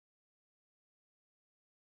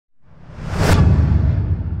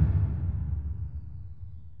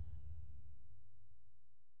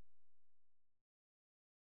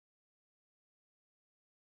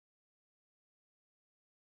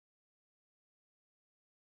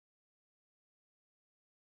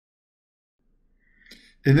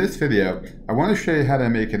In this video, I want to show you how to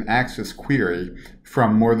make an access query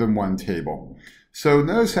from more than one table. So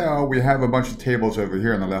notice how we have a bunch of tables over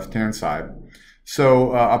here on the left-hand side.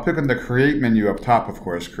 So I'll pick on the Create menu up top, of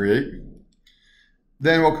course, Create.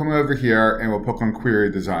 Then we'll come over here and we'll click on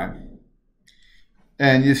Query Design.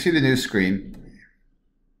 And you see the new screen.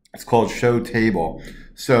 It's called Show Table.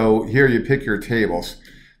 So here you pick your tables.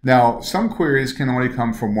 Now, some queries can only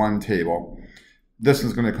come from one table. This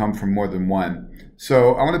is going to come from more than one.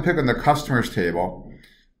 So I'm going to pick on the Customers table,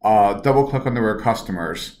 double click on the word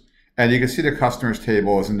Customers, and you can see the Customers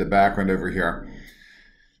table is in the background over here.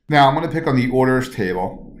 Now I'm going to pick on the Orders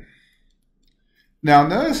table. Now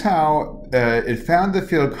notice how it found the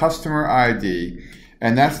field Customer ID,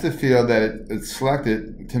 and that's the field that it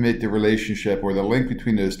selected to make the relationship or the link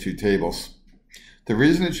between those two tables. The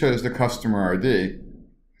reason it chose the Customer ID,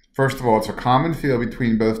 first of all, it's a common field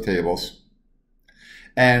between both tables.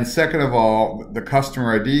 And second of all, the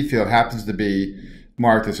customer ID field happens to be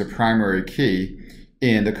marked as a primary key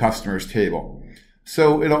in the customers table.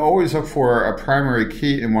 So it'll always look for a primary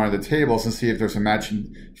key in one of the tables and see if there's a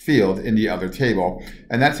matching field in the other table.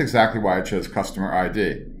 And that's exactly why I chose customer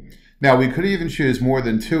ID. Now we could even choose more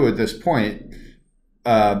than two at this point.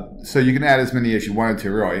 So you can add as many as you wanted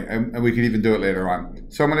to, really. And we can even do it later on.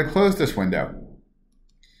 So I'm going to close this window.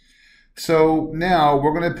 So now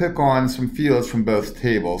we're going to pick on some fields from both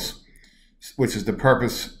tables, which is the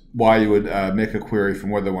purpose why you would make a query from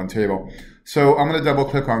more than one table. So I'm going to double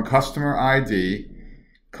click on Customer ID,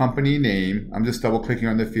 Company Name. I'm just double clicking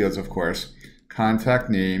on the fields, of course. Contact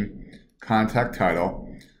Name, Contact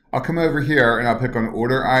Title. I'll come over here and I'll pick on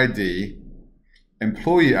Order ID,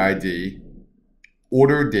 Employee ID,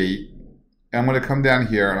 Order Date. And I'm going to come down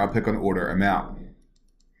here and I'll pick on Order Amount.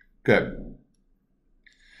 Good.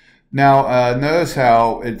 Now, notice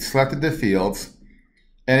how it selected the fields.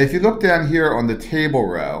 And if you look down here on the table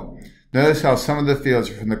row, notice how some of the fields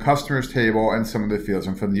are from the customers table and some of the fields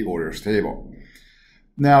are from the orders table.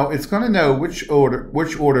 Now, it's going to know which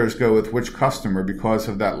orders go with which customer because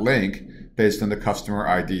of that link based on the customer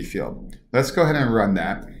ID field. Let's go ahead and run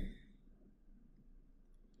that.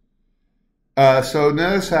 So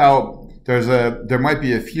notice how there might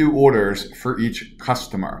be a few orders for each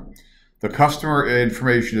customer. The customer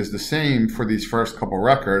information is the same for these first couple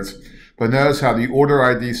records, but notice how the order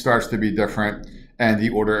ID starts to be different and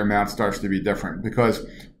the order amount starts to be different because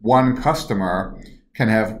one customer can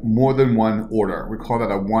have more than one order. We call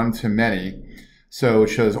that a one-to-many. So it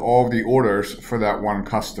shows all of the orders for that one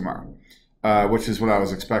customer, which is what I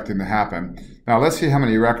was expecting to happen. Now let's see how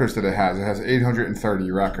many records that it has. It has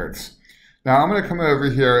 830 records. Now I'm going to come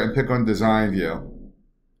over here and pick on Design View.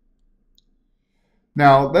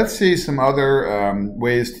 Now, let's see some other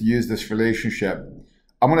ways to use this relationship.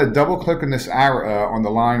 I'm going to double click on this arrow on the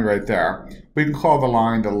line right there. We can call the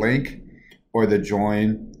line the link or the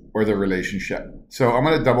join or the relationship. So I'm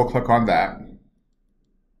going to double click on that.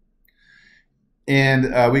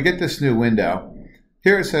 And we get this new window.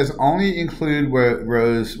 Here it says only include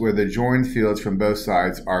rows where the join fields from both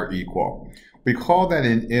sides are equal. We call that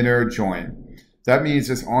an inner join. That means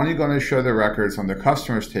it's only going to show the records on the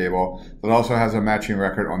customers table that also has a matching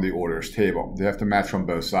record on the orders table. They have to match on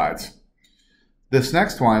both sides. This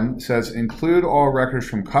next one says include all records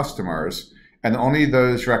from customers and only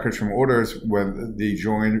those records from orders where the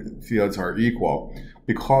join fields are equal.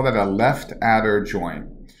 We call that a left adder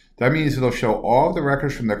join. That means it'll show all the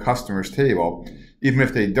records from the customers table even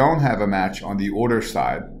if they don't have a match on the order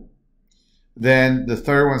side. Then the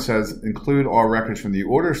third one says include all records from the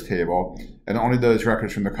orders table and only those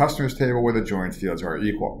records from the customers table where the join fields are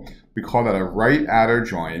equal. We call that a right adder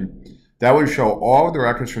join. That would show all of the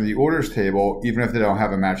records from the orders table even if they don't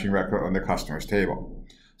have a matching record on the customers table.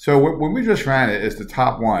 So when we just ran it, it's the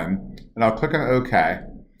top one, and I'll click on OK,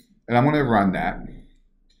 and I'm going to run that.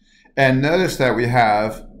 And notice that we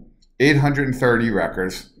have 830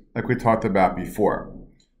 records like we talked about before.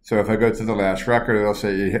 So if I go to the last record, it'll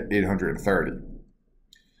say 830.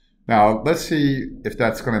 Now, let's see if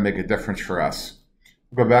that's going to make a difference for us.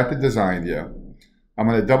 We'll go back to Design View. I'm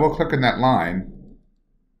going to double click on that line.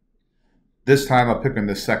 This time I'll pick on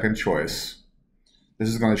the second choice. This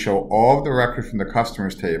is going to show all of the records from the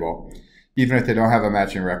customers table, even if they don't have a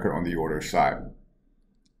matching record on the order side.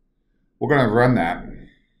 We're going to run that.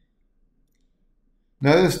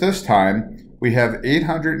 Notice this time we have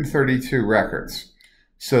 832 records.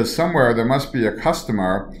 So somewhere there must be a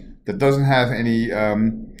customer that doesn't have any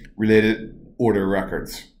related order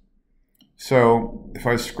records. So if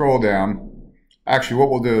I scroll down, actually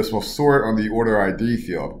what we'll do is we'll sort on the order ID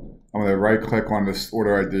field. I'm going to right click on this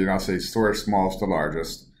order ID and I'll say sort smallest to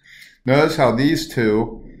largest. Notice how these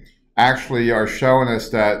two actually are showing us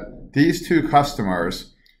that these two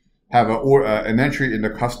customers have an entry in the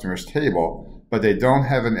customers table, but they don't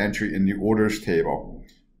have an entry in the orders table.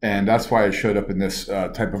 And that's why it showed up in this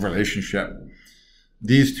type of relationship.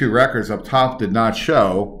 These two records up top did not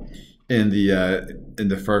show in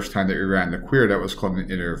the first time that we ran the query. That was called an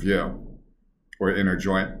inner view or inner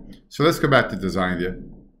joint. So let's go back to design view.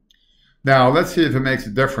 Now let's see if it makes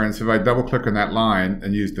a difference if I double click on that line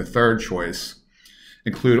and use the third choice.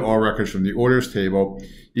 Include all records from the orders table,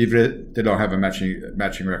 even if they don't have a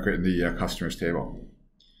matching record in the customers table.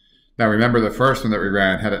 Now remember, the first one that we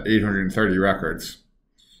ran had 830 records.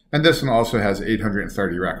 And this one also has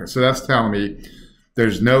 830 records. So that's telling me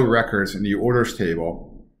there's no records in the orders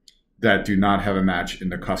table that do not have a match in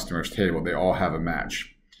the customers table. They all have a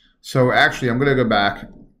match. So actually, I'm going to go back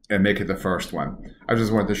and make it the first one. I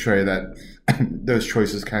just wanted to show you that those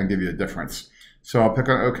choices can give you a difference. So I'll pick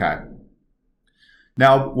on OK.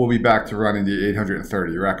 Now we'll be back to running the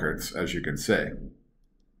 830 records, as you can see.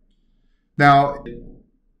 Now, it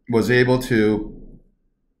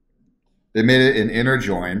made it an inner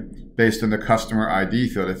join based on the customer ID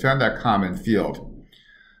field. It found that common field.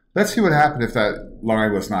 Let's see what happened if that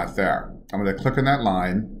line was not there. I'm going to click on that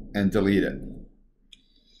line and delete it.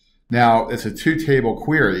 Now, it's a two-table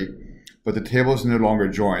query, but the table is no longer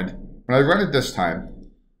joined. When I run it this time,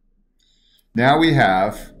 now we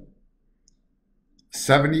have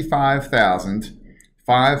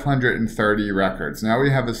 75,530 records. Now we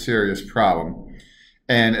have a serious problem.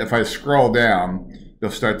 And if I scroll down,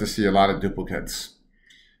 you'll start to see a lot of duplicates.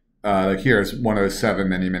 Like here it's 107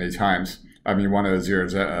 many times. I mean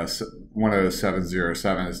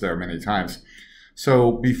 10707 is there many times.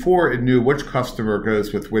 So before it knew which customer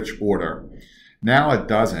goes with which order. Now it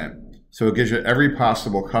doesn't. So it gives you every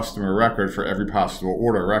possible customer record for every possible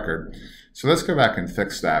order record. So let's go back and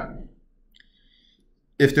fix that.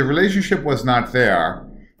 If the relationship was not there,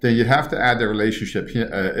 then you'd have to add the relationship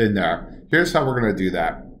in there. Here's how we're going to do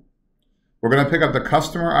that. We're going to pick up the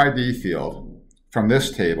customer ID field from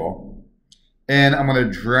this table, and I'm going to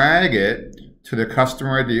drag it to the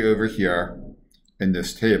customer ID over here in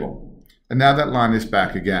this table. And now that line is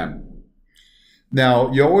back again.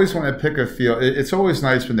 Now, you always want to pick a field. It's always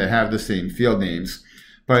nice when they have the same field names,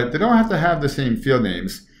 but they don't have to have the same field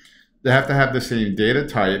names. They have to have the same data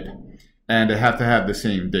type, and they have to have the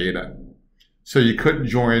same data. So you couldn't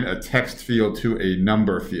join a text field to a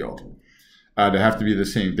number field. They have to be the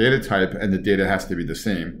same data type, and the data has to be the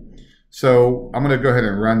same. So I'm going to go ahead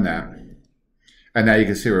and run that. And now you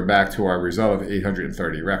can see we're back to our result of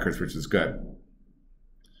 830 records, which is good.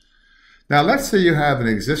 Now let's say you have an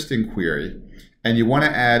existing query, and you want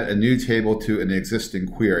to add a new table to an existing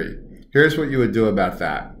query. Here's what you would do about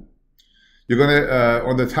that. You're going to,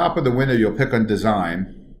 on the top of the window, you'll pick on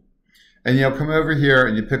Design. And you'll come over here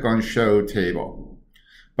and you pick on Show Table.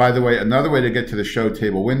 By the way, another way to get to the Show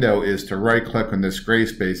Table window is to right-click on this gray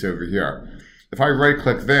space over here. If I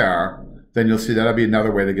right-click there, then you'll see that'll be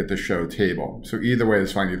another way to get the Show Table. So either way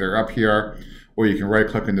is fine, either up here, or you can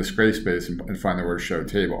right-click in this gray space and find the word Show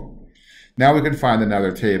Table. Now we can find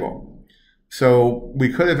another table. So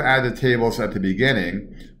we could have added tables at the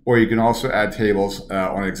beginning, or you can also add tables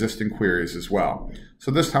on existing queries as well. So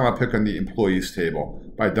this time I'll pick on the employees table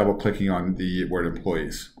by double clicking on the word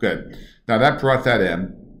employees. Good. Now that brought that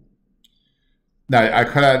in. Now I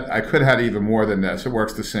could have had even more than this. It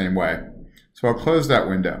works the same way. So I'll close that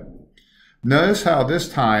window. Notice how this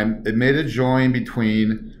time it made a join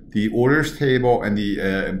between the orders table and the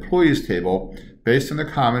employees table based on the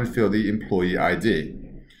common field, the employee ID.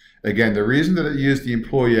 Again, the reason that it used the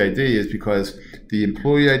employee ID is because the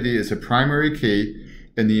employee ID is a primary key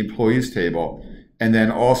in the employees table. And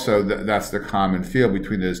then also that's the common field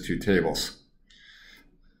between those two tables.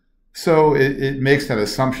 So it makes that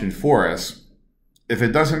assumption for us. If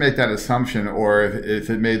it doesn't make that assumption, or if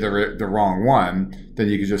it made the wrong one, then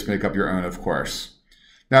you can just make up your own, of course.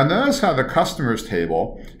 Now notice how the customers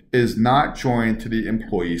table is not joined to the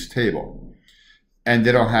employees table. And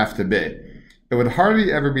they don't have to be. It would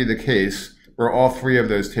hardly ever be the case where all three of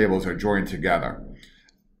those tables are joined together.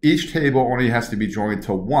 Each table only has to be joined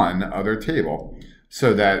to one other table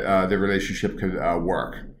so that the relationship could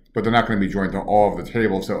work. But they're not going to be joined to all of the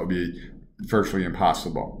tables, so it would be virtually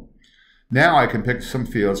impossible. Now I can pick some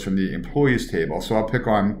fields from the employees table. So I'll pick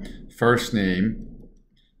on first name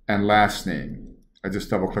and last name. I just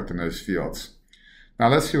double clicked on those fields. Now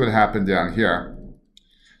let's see what happened down here.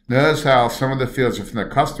 Notice how some of the fields are from the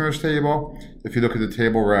customers table. If you look at the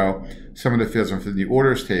table row, some of the fields are from the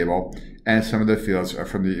orders table, and some of the fields are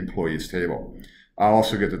from the employees table. I'll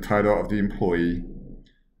also get the title of the employee,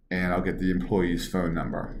 and I'll get the employee's phone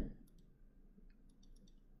number.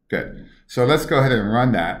 Good. So let's go ahead and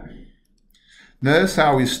run that. Notice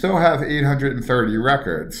how we still have 830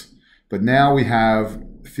 records, but now we have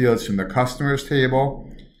fields from the customers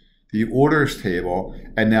table, the orders table,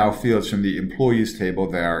 and now fields from the employees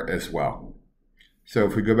table there as well. So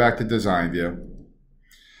if we go back to design view,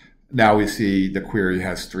 now we see the query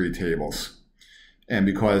has 3 tables. And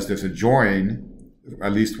because there's a join,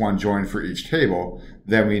 at least one join for each table,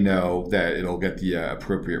 then we know that it'll get the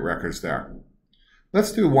appropriate records there.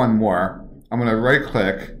 Let's do one more. I'm going to right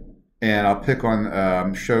click and I'll pick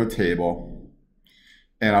on show table,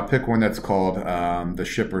 and I'll pick one that's called the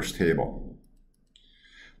shippers table.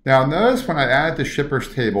 Now notice when I add the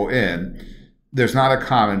shippers table in, there's not a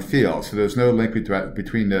common field, so there's no link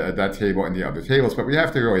between that table and the other tables, but we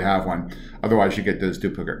have to really have one, otherwise you get those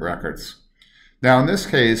duplicate records. Now in this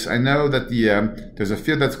case, I know that there's a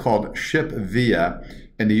field that's called ship via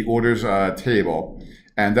in the orders table,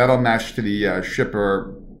 and that'll match to the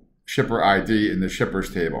shipper ID in the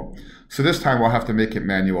shippers table. So this time we'll have to make it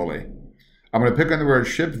manually. I'm going to pick on the word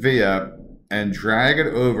ship via and drag it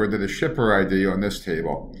over to the shipper ID on this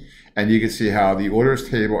table. And you can see how the orders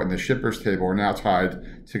table and the shippers table are now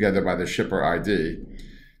tied together by the shipper ID.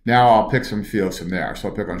 Now I'll pick some fields from there. So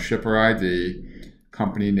I'll pick on shipper ID,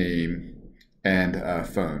 company name, and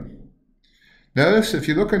phone. Notice if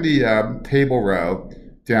you look in the table row,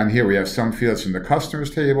 down here we have some fields from the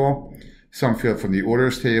customers table, some field from the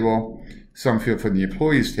orders table, some field from the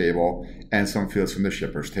employees table, and some fields from the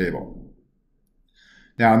shippers table.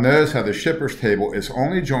 Now notice how the shippers table is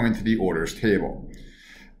only joined to the orders table.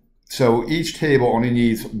 So each table only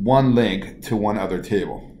needs one link to one other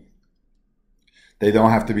table. They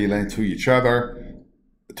don't have to be linked to each other,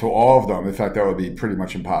 to all of them. In fact, that would be pretty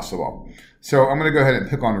much impossible. So I'm going to go ahead and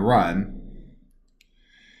pick on run.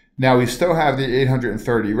 Now we still have the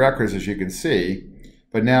 830 records, as you can see,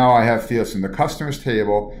 but now I have fields from the customers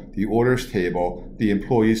table, the orders table, the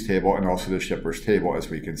employees table, and also the shippers table, as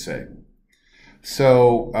we can see.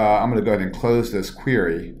 So I'm going to go ahead and close this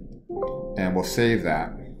query, and we'll save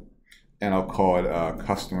that. And I'll call it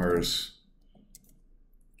customers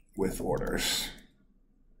with orders.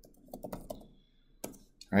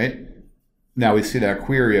 Right? Now we see that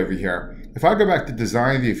query over here. If I go back to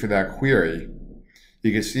design view for that query,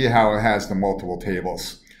 you can see how it has the multiple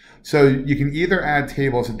tables. So you can either add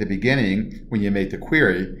tables at the beginning when you make the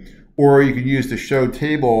query, or you can use the show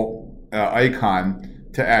table icon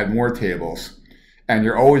to add more tables. And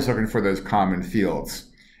you're always looking for those common fields.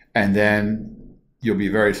 And then you'll be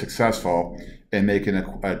very successful in making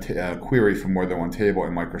a query from more than one table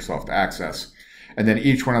in Microsoft Access. And then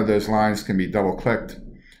each one of those lines can be double-clicked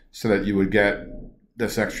so that you would get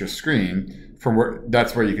this extra screen from where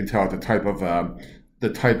that's where you can tell the type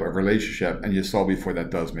of relationship, and you saw before that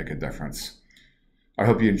does make a difference. I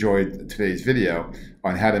hope you enjoyed today's video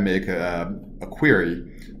on how to make a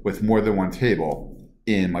query with more than one table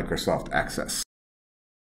in Microsoft Access.